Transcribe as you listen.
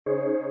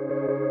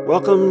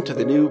Welcome to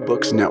the New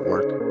Books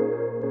Network.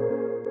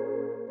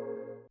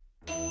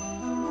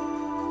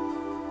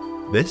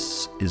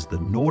 This is the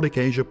Nordic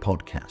Asia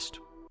Podcast.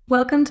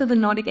 Welcome to the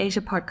Nordic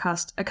Asia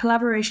Podcast, a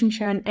collaboration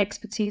sharing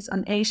expertise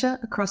on Asia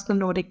across the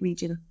Nordic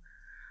region.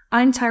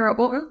 I'm Tyra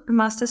Orton, a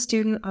master's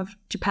student of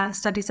Japan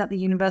Studies at the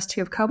University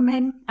of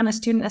Copenhagen and a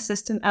student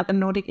assistant at the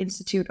Nordic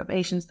Institute of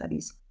Asian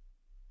Studies.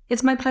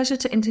 It's my pleasure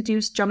to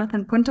introduce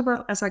Jonathan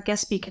Punterberg as our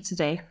guest speaker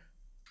today.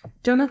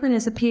 Jonathan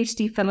is a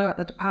PhD fellow at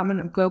the Department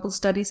of Global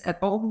Studies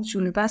at Aarhus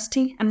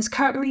University and is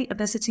currently a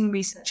visiting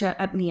researcher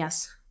at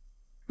NIAS.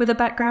 With a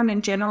background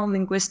in general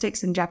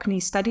linguistics and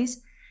Japanese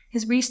studies,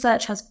 his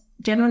research has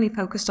generally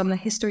focused on the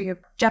history of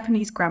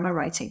Japanese grammar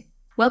writing.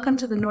 Welcome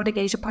to the Nordic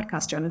Asia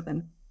Podcast,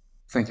 Jonathan.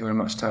 Thank you very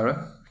much,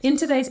 Tara. In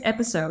today's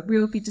episode, we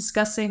will be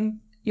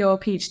discussing your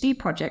PhD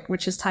project,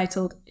 which is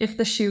titled If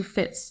the Shoe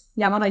Fits,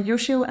 Yamada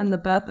Yoshu and the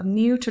Birth of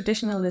New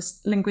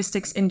Traditionalist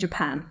Linguistics in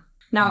Japan.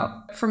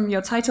 Now, from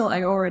your title,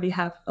 I already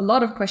have a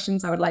lot of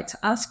questions I would like to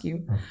ask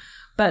you.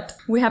 But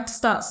we have to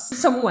start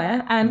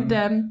somewhere,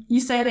 and you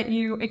say that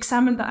you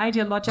examined the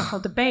ideological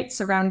debate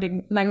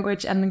surrounding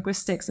language and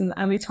linguistics in the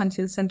early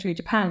 20th century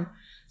Japan.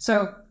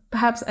 So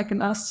perhaps I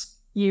can ask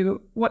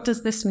you, what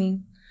does this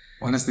mean?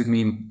 What does it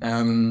mean?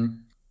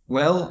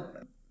 Well,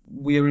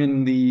 we're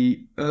in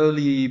the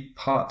early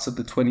parts of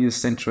the 20th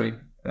century,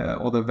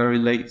 or the very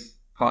late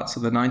parts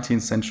of the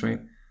 19th century.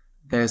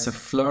 There's a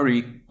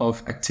flurry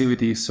of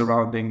activity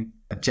surrounding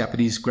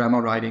Japanese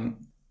grammar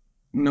writing.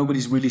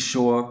 Nobody's really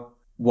sure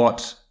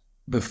what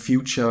the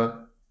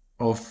future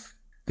of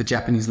the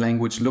Japanese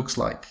language looks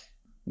like,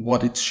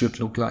 what it should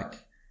look like,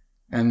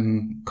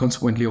 and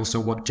consequently also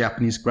what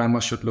Japanese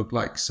grammar should look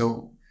like.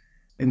 So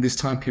in this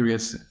time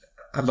period,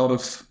 a lot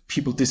of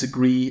people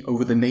disagree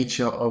over the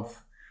nature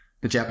of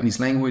the Japanese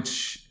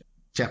language,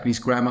 Japanese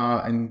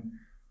grammar, and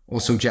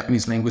also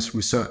Japanese language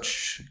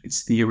research,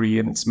 its theory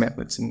and its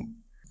methods. And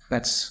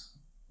that's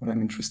what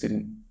I'm interested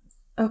in.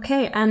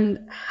 Okay,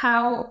 and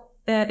how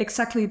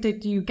exactly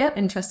did you get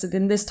interested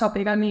in this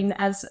topic? I mean,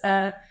 as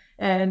a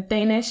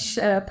Danish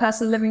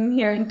person living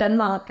here in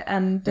Denmark,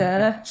 and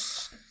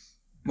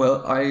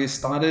well, I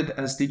started,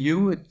 as did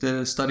you,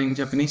 studying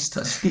Japanese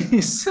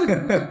studies.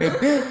 Good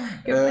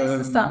place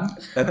to start.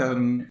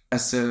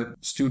 As a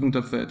student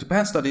of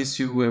Japan Studies,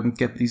 you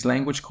get these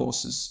language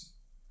courses,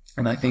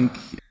 and I think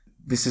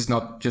this is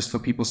not just for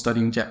people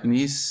studying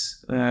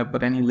Japanese,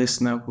 but any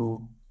listener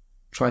who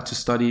try to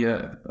study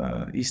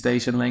East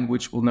Asian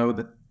language will know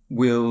that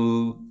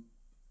will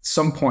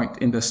some point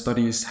in their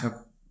studies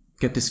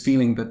get this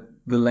feeling that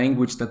the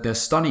language that they're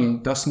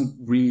studying doesn't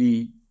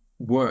really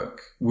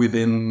work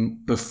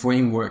within the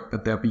framework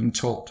that they're being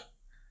taught.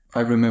 I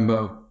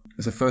remember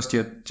as a first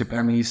year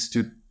Japanese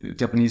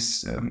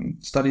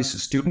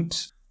studies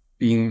student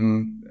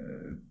being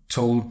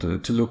told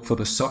to look for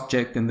the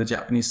subject in the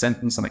Japanese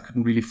sentence, and I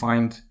couldn't really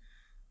find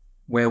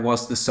where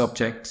was the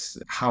subject,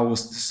 how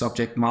was the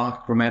subject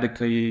marked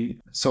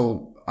grammatically.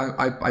 So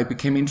I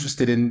became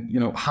interested in,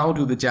 how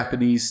do the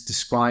Japanese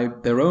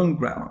describe their own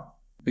grammar?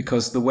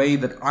 Because the way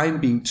that I'm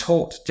being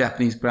taught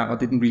Japanese grammar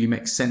didn't really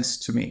make sense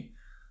to me.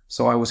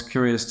 So I was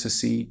curious to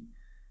see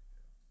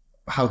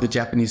how the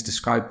Japanese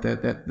described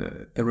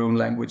their own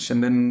language.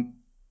 And then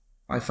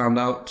I found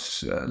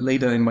out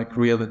later in my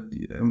career that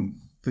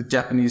the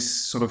Japanese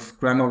sort of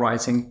grammar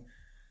writing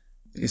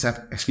is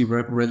actually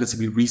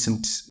relatively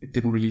recent. It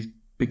didn't really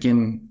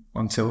begin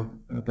until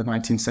the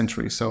 19th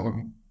century. So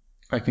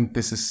I think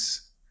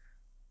that's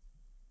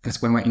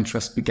when my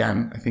interest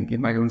began, I think, in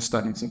my own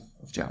studies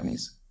of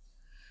Japanese.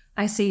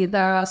 I see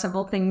there are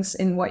several things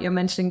in what you're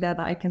mentioning there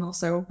that I can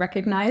also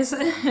recognize.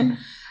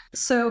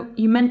 So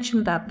you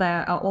mentioned that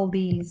there are all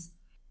these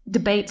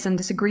debates and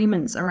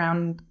disagreements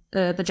around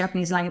the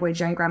Japanese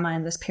language and grammar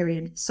in this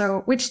period.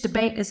 So which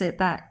debate is it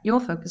that you're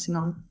focusing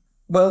on?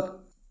 Well,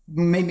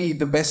 maybe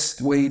the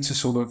best way to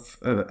sort of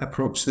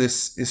approach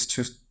this is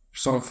to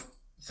sort of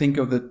think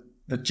of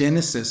the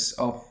genesis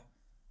of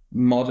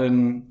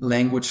modern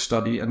language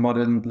study and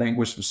modern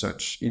language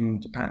research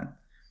in Japan.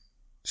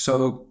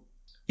 So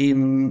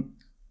in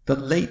the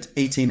late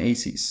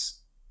 1880s,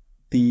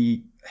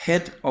 the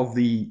head of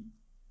the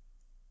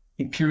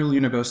Imperial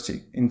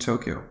University in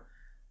Tokyo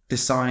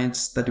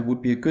decides that it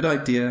would be a good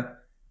idea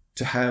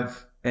to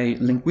have a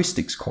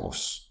linguistics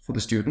course for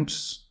the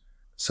students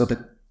so that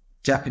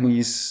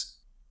Japanese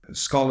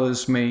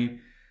scholars may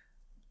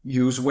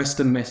use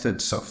Western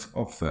methods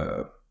of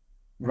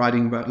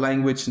writing about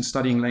language and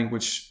studying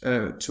language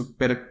to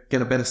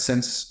get a better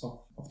sense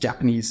of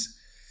Japanese.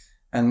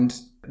 And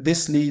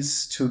this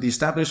leads to the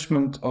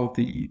establishment of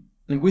the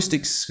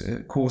linguistics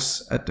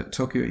course at the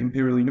Tokyo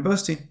Imperial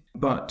University.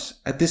 But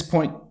at this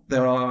point,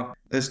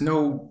 there's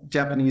no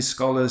Japanese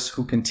scholars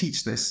who can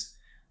teach this.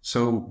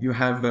 So you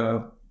have,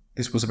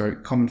 this was a very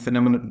common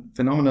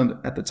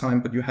phenomenon at the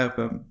time, but you have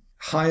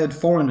hired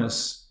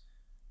foreigners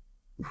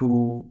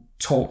who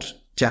taught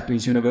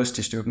Japanese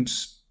university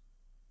students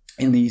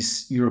in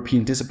these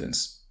European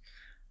disciplines.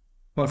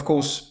 But of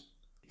course,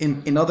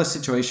 in other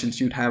situations,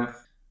 you'd have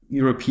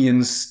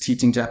Europeans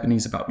teaching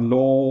Japanese about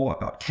law,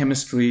 about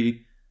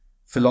chemistry,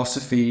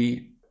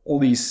 philosophy, all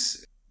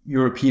these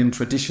European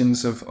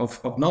traditions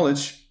of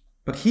knowledge.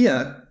 But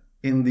here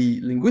in the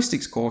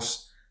linguistics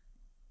course,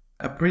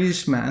 a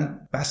British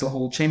man, Basil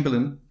Hall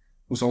Chamberlain,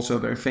 who's also a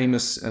very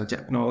famous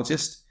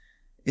Japanologist,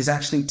 is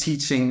actually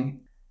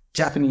teaching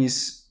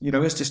Japanese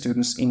university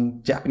students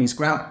in Japanese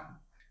grammar,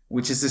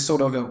 which is this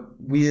sort of a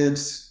weird,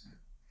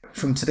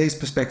 from today's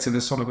perspective,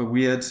 is sort of a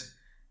weird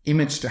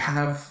image to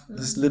have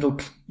this little,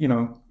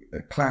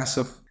 class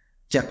of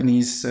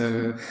Japanese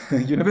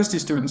university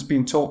students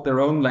being taught their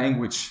own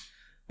language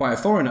by a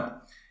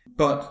foreigner.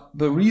 But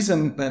the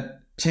reason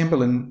that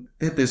Chamberlain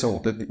did this, or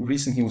the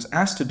reason he was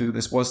asked to do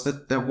this, was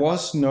that there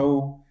was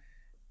no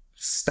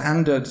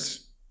standard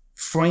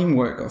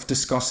framework of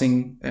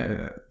discussing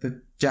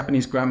the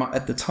Japanese grammar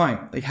at the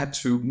time. They had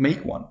to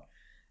make one.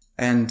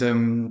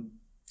 And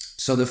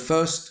so the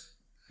first,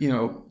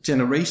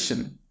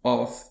 generation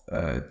of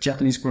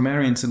Japanese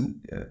grammarians and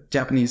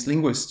Japanese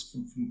linguists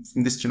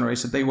from this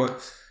generation,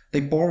 they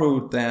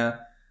borrowed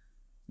their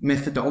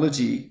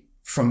methodology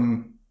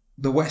from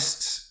the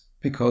West,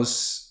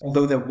 because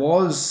although there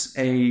was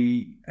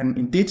an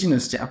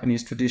indigenous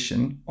Japanese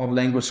tradition of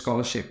language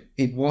scholarship,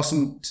 it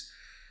wasn't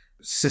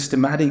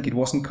systematic, it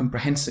wasn't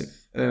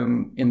comprehensive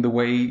in the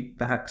way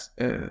that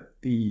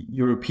the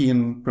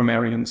European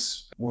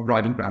grammarians were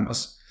writing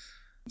grammars.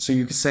 So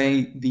you could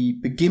say the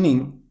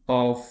beginning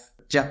of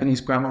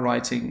Japanese grammar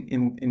writing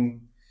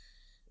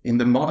in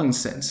the modern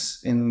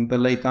sense, in the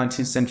late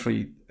 19th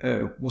century,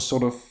 was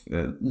sort of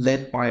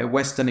led by a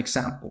Western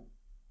example.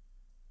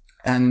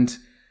 And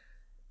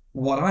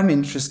what I'm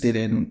interested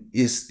in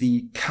is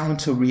the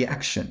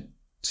counter-reaction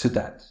to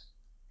that,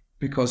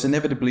 because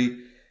inevitably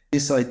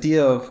this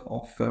idea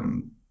of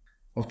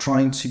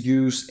trying to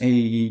use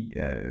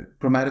a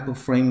grammatical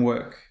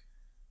framework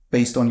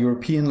based on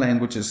European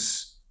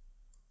languages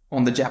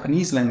on the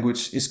Japanese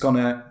language is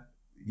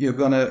you're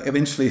gonna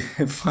eventually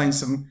find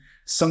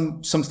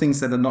some things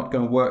that are not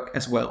going to work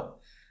as well.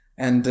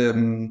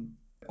 And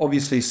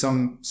obviously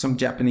some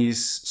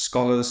Japanese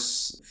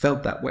scholars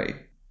felt that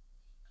way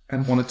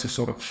and wanted to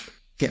sort of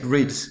get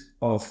rid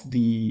of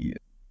the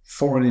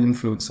foreign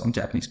influence on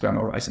Japanese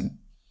grammar writing.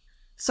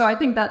 So I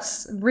think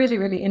that's really,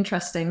 really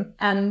interesting.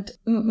 And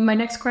my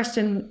next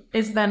question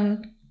is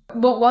then,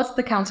 what was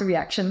the counter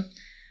reaction?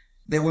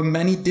 There were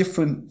many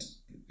different,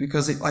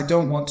 because I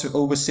don't want to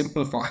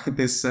oversimplify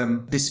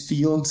this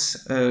field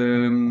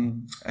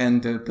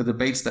and the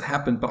debates that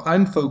happened, but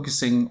I'm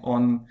focusing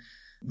on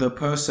the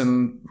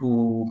person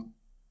who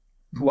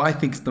I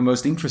think is the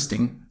most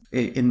interesting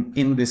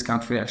in this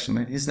counter reaction.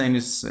 His name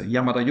is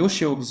Yamada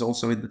Yoshio, who's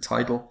also in the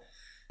title,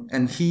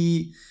 and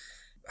he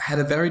had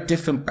a very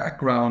different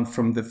background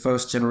from the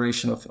first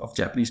generation of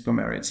Japanese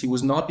grammarians. He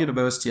was not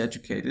university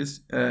educated.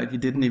 He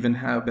didn't even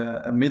have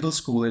a middle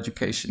school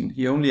education.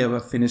 He only ever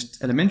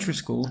finished elementary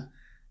school.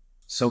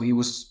 So he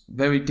was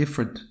very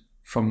different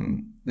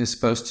from this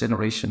first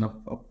generation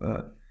of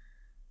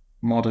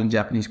modern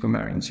Japanese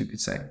grammarians, you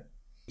could say.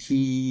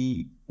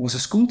 He was a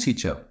school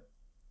teacher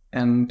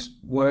and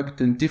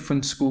worked in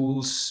different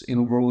schools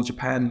in rural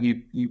Japan.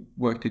 He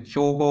worked in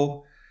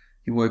Hyogo,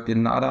 he worked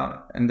in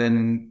Nara, and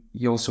then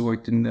he also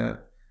worked in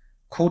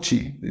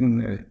Kochi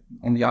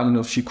on the island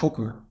of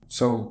Shikoku.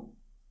 So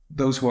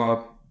those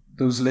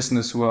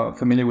listeners who are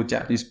familiar with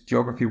Japanese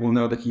geography will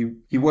know that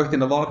he worked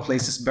in a lot of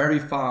places very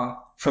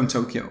far from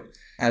Tokyo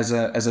as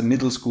a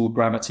middle school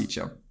grammar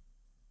teacher.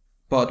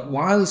 But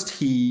whilst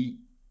he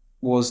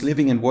was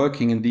living and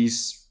working in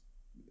these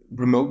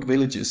remote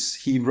villages,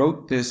 he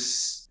wrote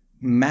this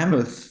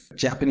mammoth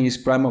Japanese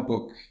grammar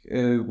book,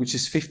 which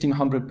is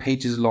 1,500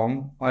 pages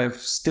long. I've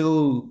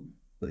still,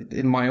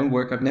 in my own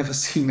work, I've never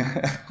seen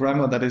a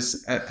grammar that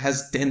is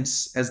as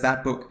dense as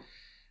that book.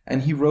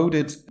 And he wrote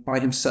it by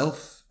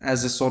himself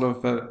as a sort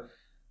of a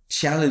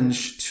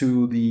challenge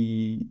to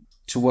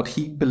what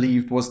he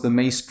believed was the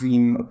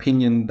mainstream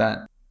opinion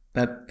that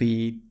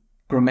the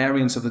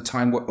grammarians of the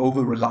time were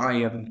over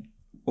relying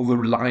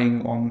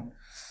on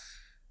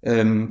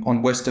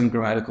Western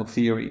grammatical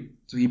theory.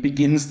 So he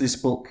begins this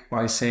book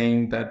by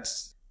saying that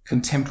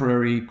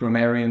contemporary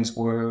grammarians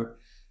were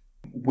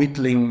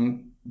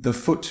whittling the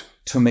foot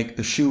to make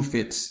the shoe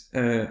fit,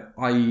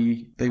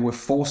 i.e. they were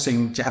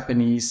forcing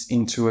Japanese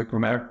into a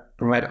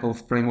grammatical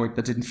framework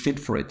that didn't fit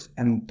for it,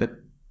 and that,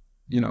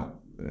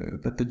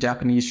 that the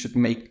Japanese should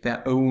make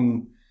their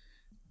own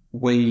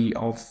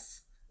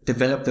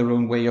develop their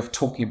own way of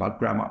talking about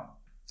grammar.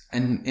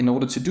 And in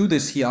order to do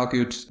this, he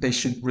argued they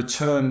should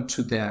return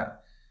to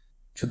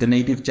the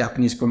native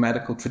Japanese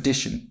grammatical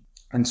tradition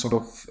and sort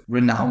of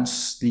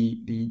renounce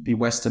the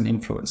Western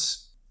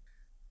influence.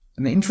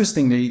 And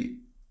interestingly,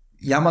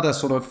 Yamada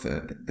sort of,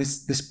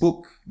 this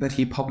book that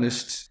he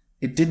published,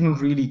 it didn't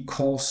really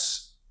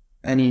cause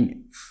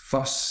any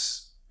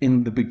fuss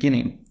in the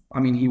beginning. I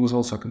mean, he was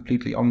also a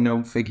completely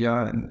unknown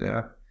figure, and,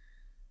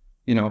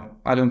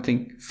 I don't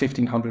think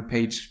 1,500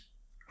 page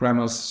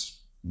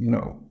grammars,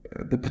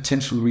 the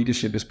potential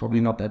readership is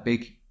probably not that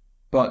big.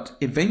 But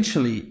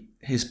eventually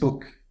his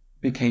book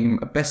became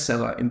a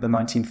bestseller in the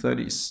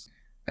 1930s.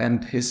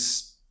 And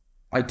his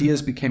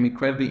ideas became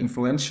incredibly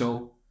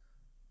influential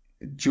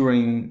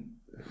during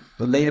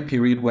the later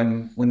period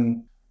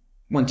when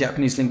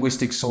Japanese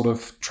linguistics sort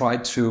of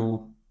tried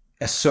to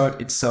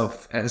assert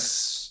itself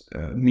as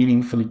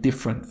meaningfully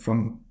different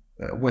from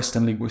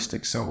Western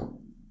linguistics. So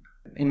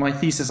in my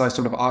thesis, I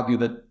sort of argue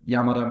that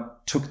Yamada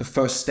took the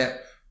first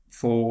step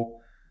for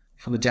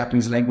the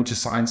Japanese language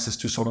sciences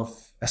to sort of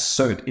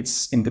assert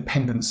its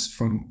independence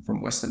from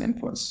Western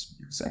influence,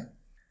 you could say.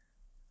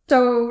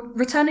 So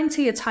returning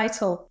to your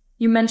title,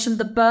 you mentioned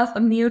the birth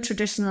of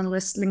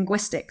neo-traditionalist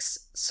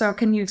linguistics. So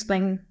can you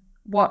explain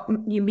what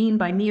you mean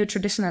by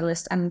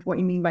neo-traditionalist and what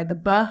you mean by the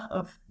birth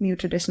of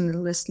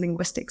neo-traditionalist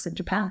linguistics in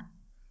Japan?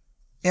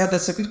 Yeah,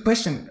 that's a good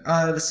question.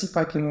 Let's see if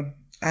I can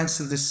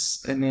answer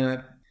this in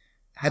an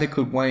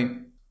adequate way.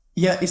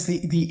 Yeah, it's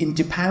the in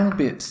Japan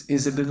bit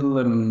is a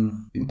little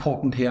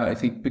important here, I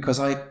think, because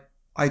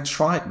I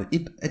tried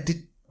it.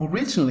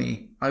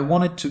 Originally, I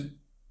wanted to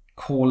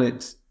call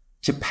it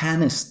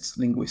Japanist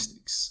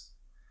linguistics,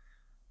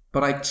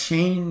 but I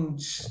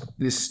changed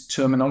this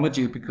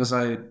terminology because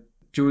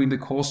during the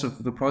course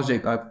of the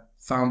project, I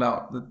found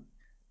out that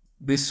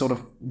this sort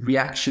of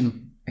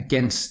reaction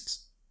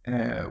against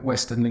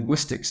Western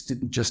linguistics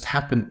didn't just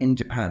happen in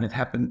Japan. It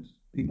happened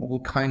in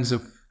all kinds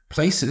of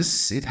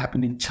places. It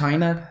happened in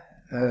China.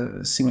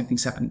 Similar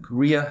things happened in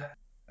Korea.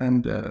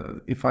 And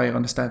if I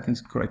understand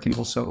things correctly,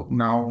 also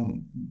now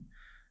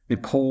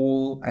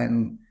Nepal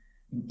and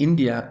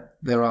India,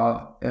 there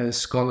are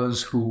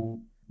scholars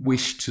who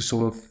wish to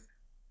sort of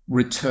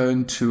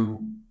return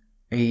to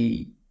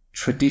a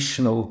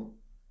traditional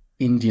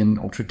Indian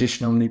or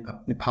traditional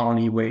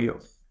Nepali way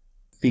of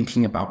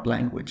thinking about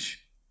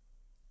language.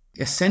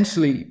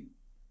 Essentially,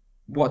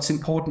 what's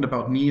important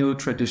about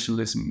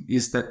neo-traditionalism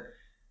is that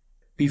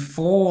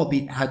before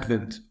the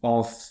advent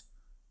of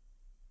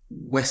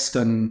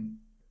Western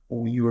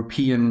or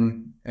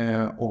European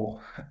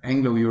or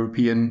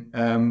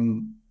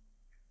Anglo-European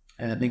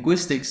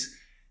linguistics,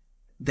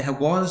 there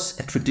was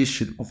a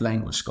tradition of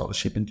language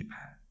scholarship in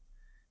Japan.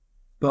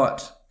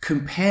 But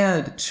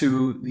compared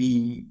to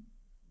the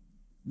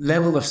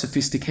level of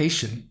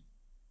sophistication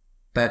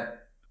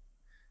that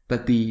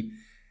the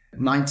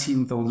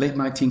 19th or late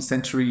 19th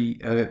century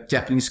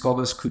Japanese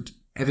scholars could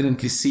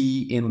evidently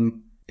see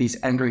in these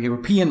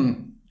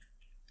Anglo-European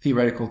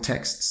theoretical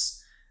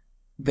texts,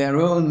 their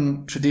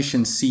own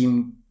traditions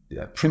seemed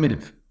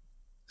primitive.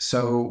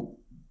 So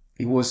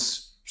it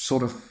was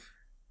sort of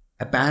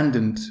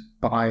abandoned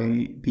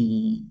by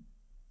the,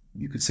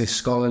 you could say,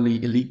 scholarly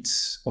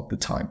elites of the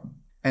time.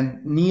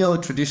 And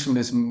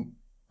neo-traditionalism,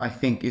 I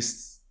think,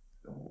 is,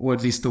 or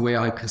at least the way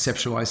I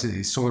conceptualize it,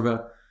 is sort of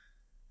a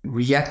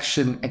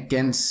reaction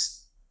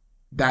against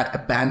that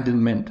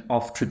abandonment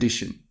of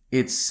tradition.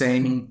 It's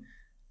saying,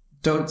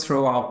 don't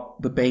throw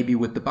out the baby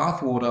with the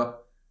bathwater.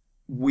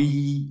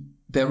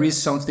 There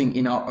is something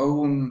in our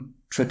own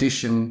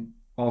tradition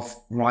of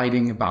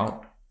writing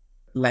about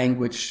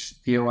language,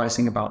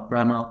 theorizing about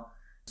grammar,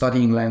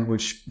 studying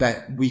language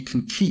that we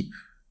can keep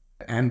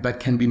and that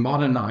can be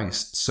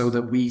modernized so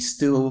that we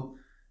still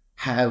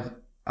have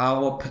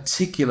our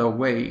particular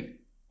way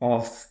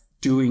of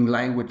doing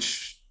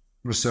language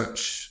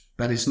research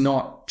that is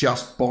not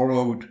just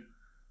borrowed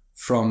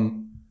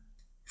from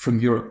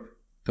Europe,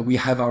 that we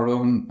have our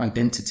own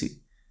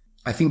identity.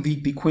 I think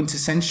the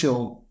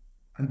quintessential,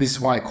 and this is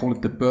why I call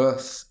it the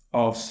birth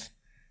of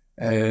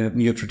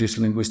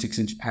neo-traditional linguistics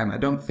in Japan. I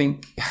don't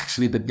think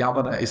actually that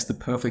Yamada is the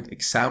perfect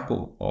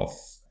example of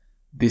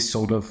this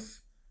sort of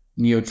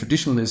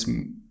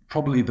neo-traditionalism.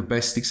 Probably the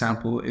best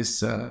example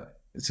is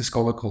it's a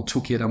scholar called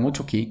Tokieda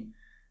Motoki,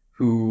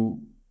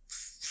 who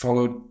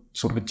followed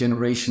sort of a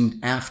generation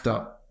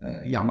after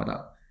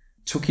Yamada.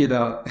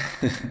 Tokieda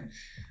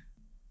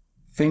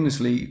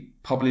famously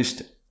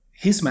published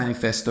his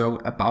manifesto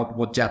about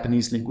what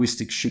Japanese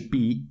linguistics should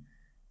be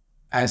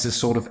as a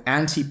sort of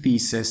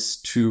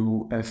antithesis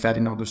to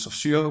Ferdinand de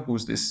Saussure,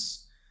 who's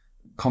this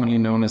commonly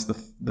known as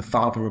the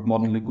father of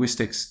modern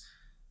linguistics.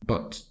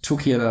 But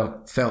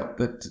Tokieda felt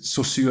that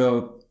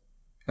Saussure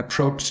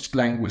approached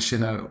language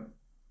in a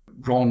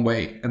wrong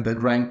way, and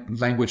that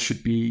language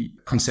should be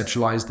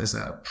conceptualized as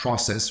a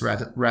process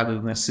rather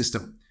than a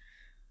system.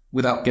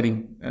 Without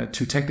getting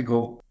too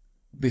technical,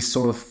 this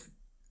sort of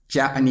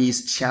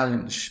Japanese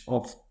challenge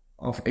of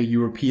a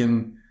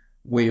European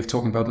way of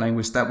talking about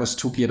language, that was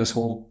Tokieda's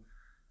whole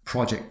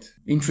project.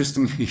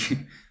 Interestingly,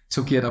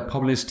 Tokieda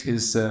published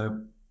his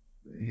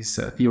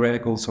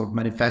theoretical sort of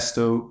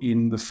manifesto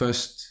in the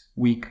first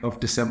week of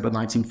December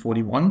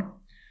 1941.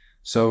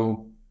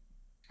 So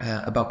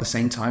about the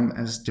same time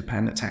as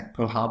Japan attacked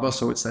Pearl Harbor.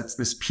 So that's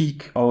this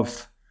peak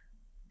of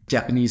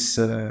Japanese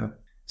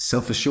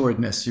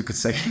self-assuredness, you could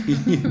say.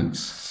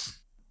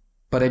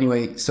 But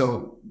anyway,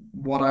 so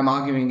what I'm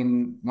arguing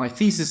in my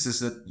thesis is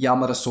that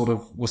Yamada sort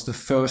of was the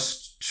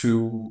first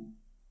to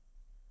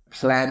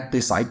plant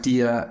this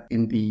idea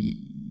in the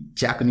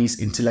Japanese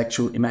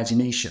intellectual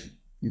imagination,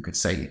 you could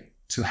say,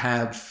 to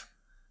have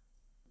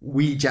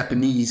we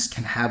Japanese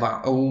can have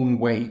our own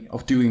way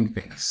of doing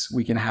things.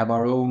 We can have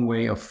our own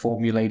way of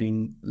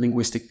formulating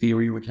linguistic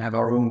theory. We can have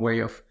our own way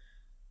of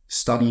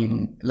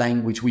studying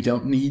language. We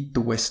don't need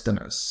the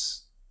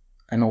Westerners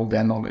and all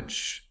their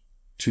knowledge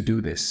to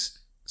do this.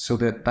 So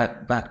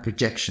that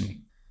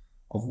rejection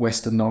of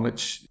Western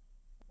knowledge,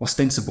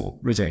 ostensible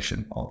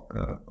rejection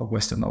of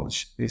Western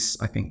knowledge, is,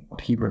 I think,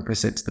 what he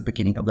represents, the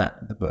beginning of that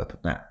and the birth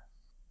of that.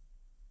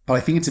 But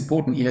I think it's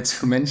important here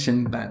to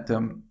mention that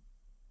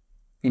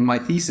in my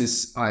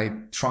thesis, I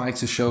tried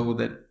to show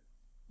that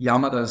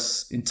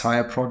Yamada's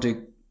entire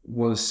project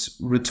was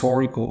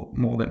rhetorical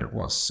more than it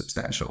was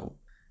substantial,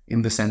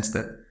 in the sense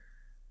that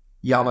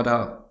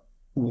Yamada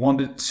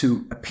wanted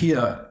to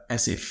appear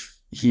as if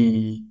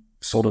he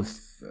sort of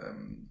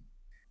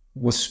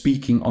was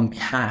speaking on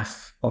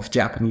behalf of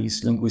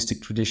Japanese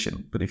linguistic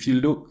tradition. But if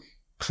you look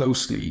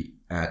closely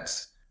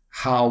at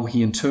how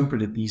he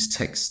interpreted these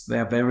texts,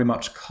 they're very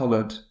much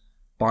colored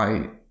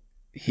by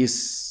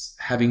his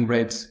having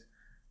read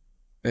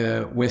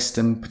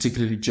Western,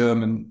 particularly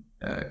German,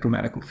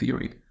 grammatical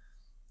theory.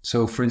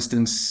 So, for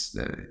instance,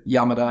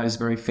 Yamada is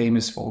very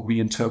famous for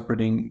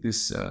reinterpreting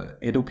this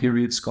Edo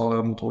period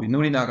scholar Motori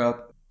Norinaga,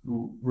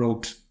 who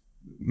wrote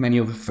many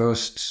of the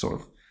first sort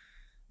of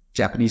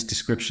Japanese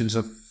descriptions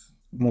of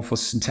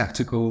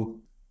morphosyntactical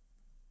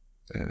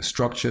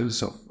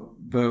structures of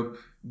verb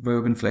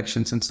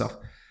inflections and stuff.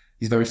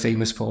 He's very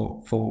famous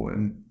for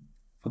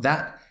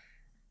that.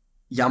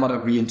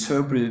 Yamada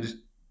reinterpreted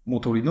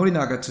Motori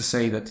Norinaga to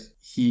say that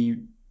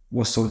he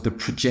was sort of the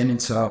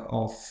progenitor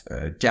of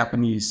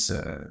Japanese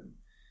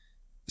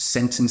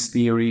sentence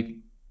theory.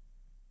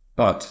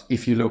 But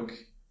if you look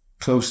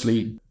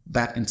closely,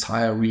 that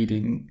entire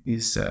reading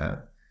is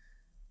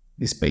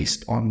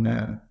based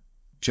on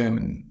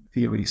German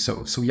theory.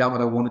 So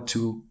Yamada wanted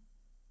to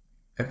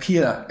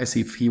appear as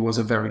if he was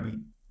a very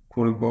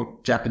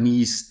quote-unquote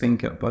Japanese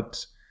thinker,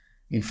 but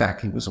in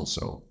fact he was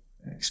also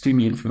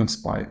extremely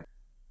influenced by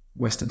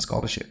Western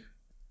scholarship,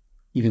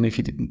 even if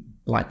he didn't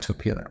like to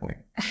appear that way.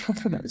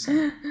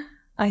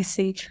 I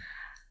see.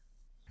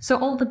 So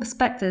all the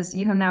perspectives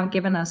you have now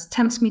given us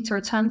tempts me to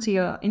return to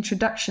your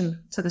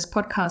introduction to this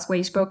podcast, where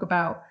you spoke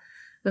about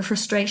the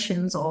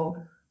frustrations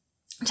or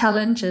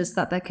challenges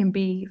that there can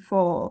be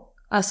for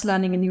us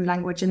learning a new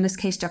language, in this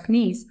case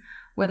Japanese,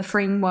 where the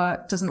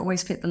framework doesn't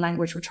always fit the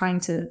language we're trying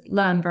to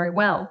learn very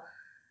well.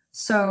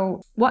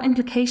 So what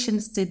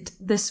implications did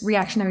this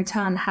reactionary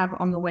turn have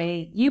on the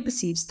way you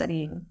perceive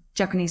studying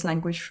Japanese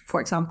language, for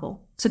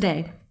example,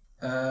 today?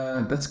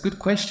 That's a good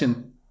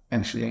question,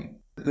 actually.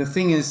 The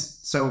thing is,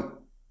 so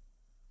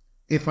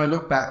if I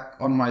look back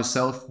on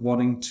myself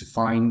wanting to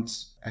find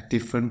a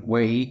different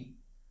way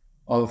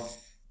of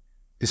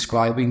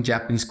describing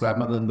Japanese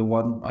grammar than the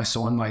one I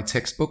saw in my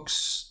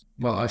textbooks,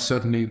 well, I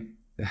certainly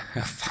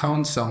have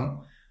found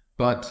some,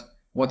 but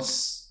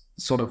what's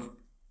sort of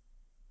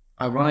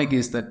ironic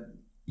is that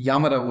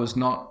Yamada was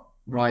not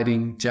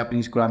writing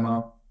Japanese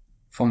grammar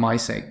for my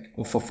sake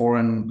or for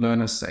foreign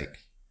learners' sake.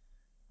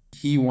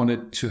 He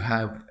wanted to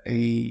have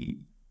a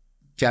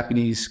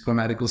Japanese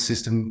grammatical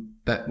system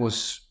that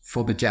was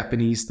for the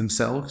Japanese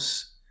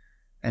themselves.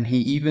 And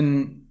he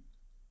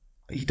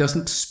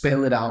doesn't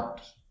spell it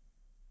out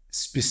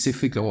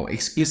specifically or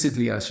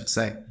explicitly, I should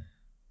say.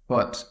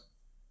 But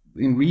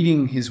in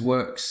reading his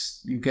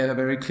works, you get a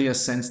very clear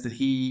sense that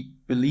he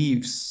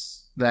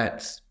believes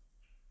that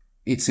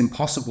it's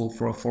impossible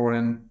for a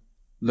foreign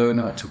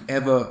learner to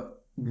ever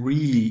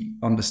really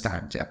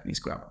understand Japanese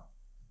grammar.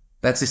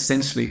 That's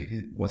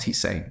essentially what he's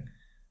saying.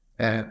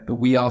 That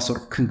we are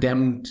sort of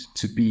condemned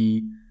to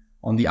be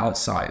on the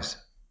outside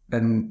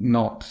and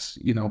not,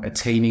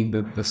 attaining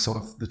the sort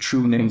of the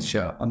true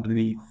nature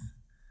underneath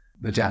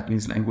the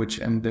Japanese language.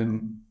 And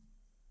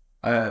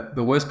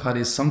the worst part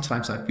is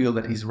sometimes I feel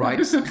that he's right.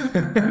 Because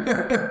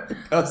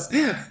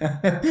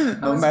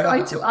I was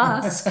going to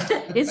ask,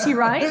 is he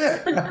right?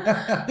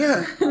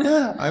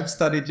 I've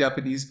studied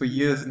Japanese for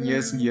years and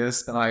years and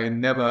years, and I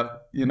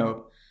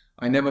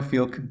never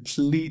feel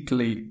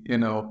completely,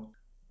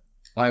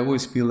 I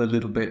always feel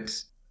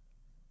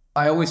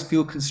I always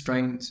feel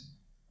constrained.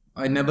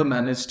 I never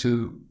managed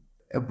to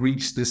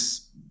reach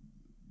this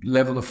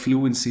level of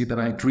fluency that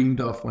I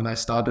dreamed of when I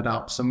started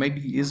out. So maybe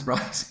he is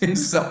right in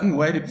some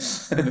way,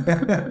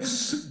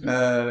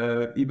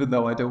 even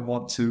though I don't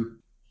want to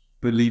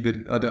believe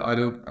it. I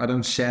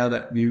don't share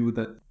that view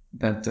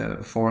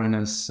that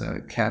foreigners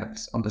can't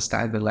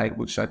understand the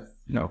language.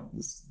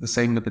 It's the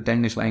same with the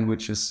Danish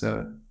language.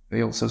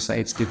 They also say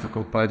it's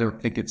difficult, but I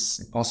don't think it's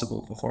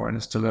impossible for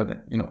foreigners to learn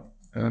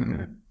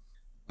it.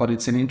 But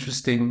it's an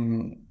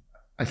interesting.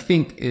 I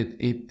think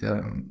it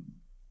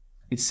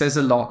says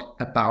a lot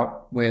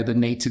about where the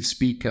native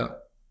speaker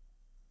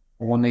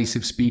or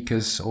native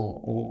speakers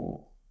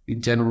or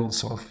in general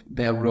sort of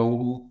their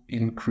role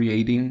in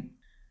creating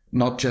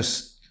not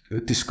just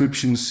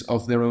descriptions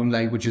of their own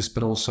languages,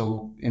 but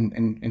also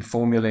in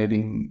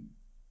formulating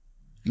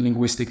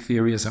linguistic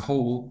theory as a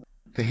whole.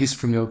 The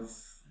history of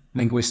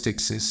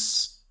linguistics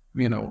is,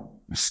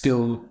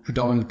 still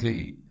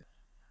predominantly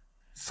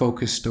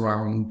focused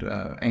around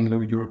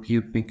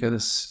Anglo-European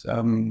thinkers,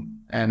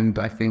 and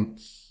I think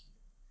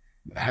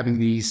having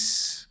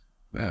these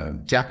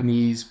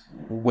Japanese,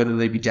 whether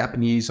they be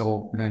Japanese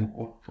or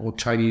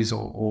Chinese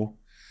or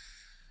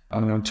I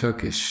don't know,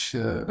 Turkish,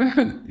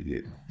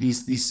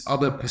 these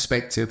other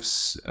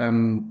perspectives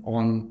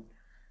on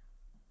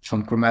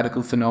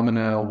grammatical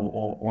phenomena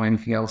or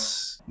anything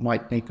else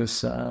might make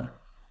us,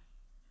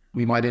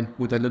 we might end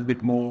with a little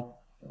bit more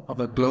of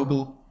a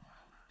global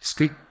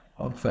history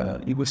of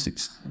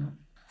linguistics.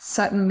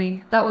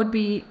 Certainly. That would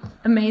be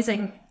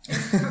amazing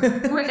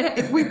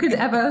if we could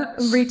ever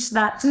reach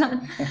that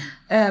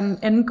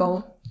end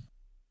goal.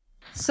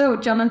 So,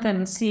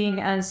 Jonathan,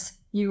 seeing as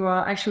you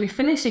are actually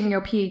finishing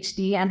your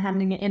PhD and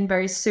handing it in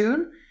very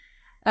soon,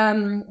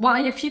 what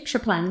are your future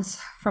plans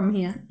from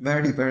here?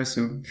 Very, very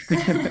soon.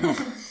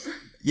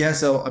 Yeah,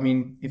 so, I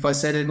mean, if I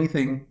said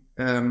anything,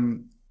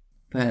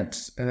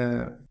 that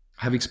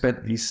having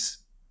spent these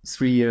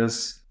 3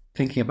 years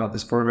thinking about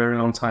this for a very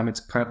long time, it's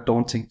kind of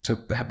daunting to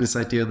have this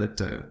idea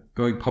that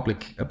going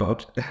public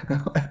about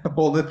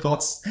all the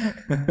thoughts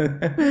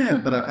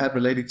that I've had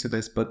relating to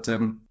this. But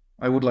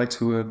I would like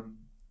to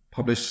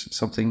publish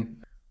something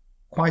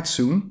quite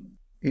soon.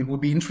 It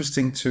would be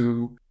interesting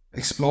to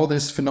explore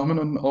this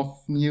phenomenon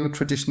of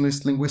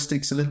neo-traditionalist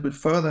linguistics a little bit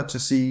further to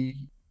see.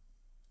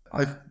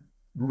 I've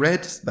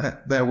read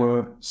that there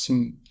were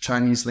some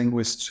Chinese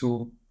linguists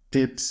who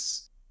did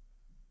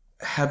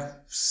have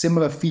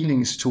similar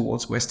feelings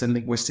towards Western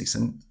linguistics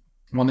and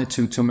wanted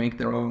to make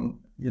their own,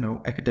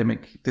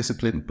 academic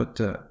discipline. But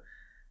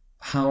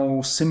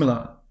how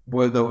similar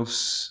were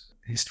those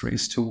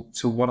histories to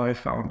what I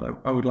found?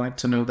 I would like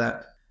to know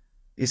that.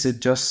 Is it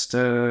just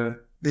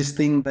this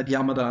thing that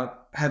Yamada,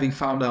 having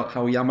found out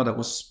how Yamada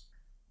was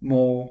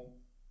more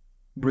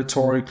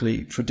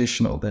rhetorically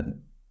traditional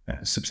than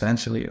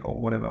substantially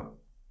or whatever?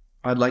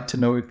 I'd like to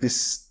know if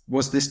this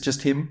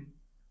just him,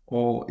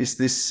 or is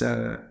this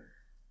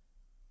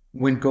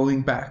when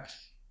going back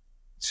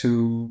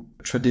to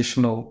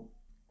traditional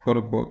quote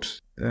unquote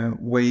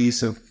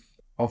ways of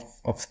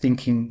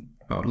thinking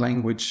about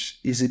language,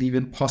 is it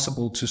even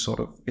possible to sort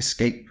of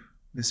escape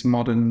this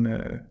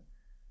modern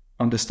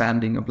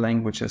understanding of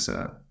language as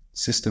a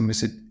system?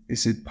 Is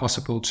it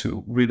possible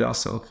to rid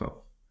ourselves of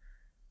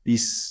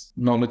these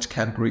knowledge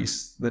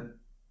categories that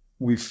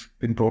we've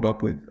been brought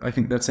up with? I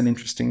think that's an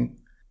interesting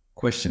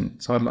question.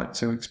 So I'd like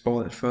to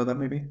explore that further,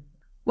 maybe.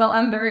 Well,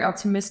 I'm very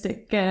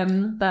optimistic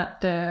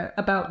about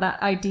that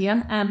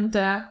idea, and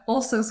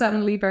also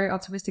certainly very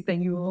optimistic that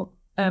you will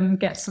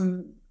get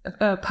some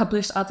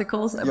published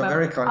articles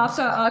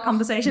after our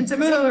conversation.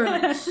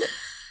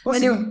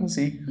 We'll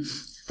see.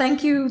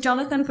 Thank you,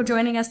 Jonathan, for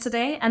joining us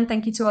today, and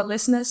thank you to our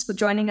listeners for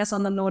joining us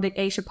on the Nordic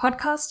Asia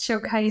podcast,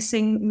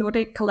 showcasing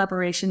Nordic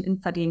collaboration in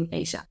studying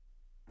Asia.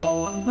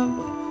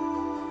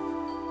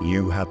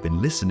 You have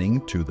been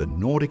listening to the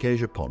Nordic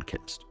Asia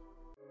podcast.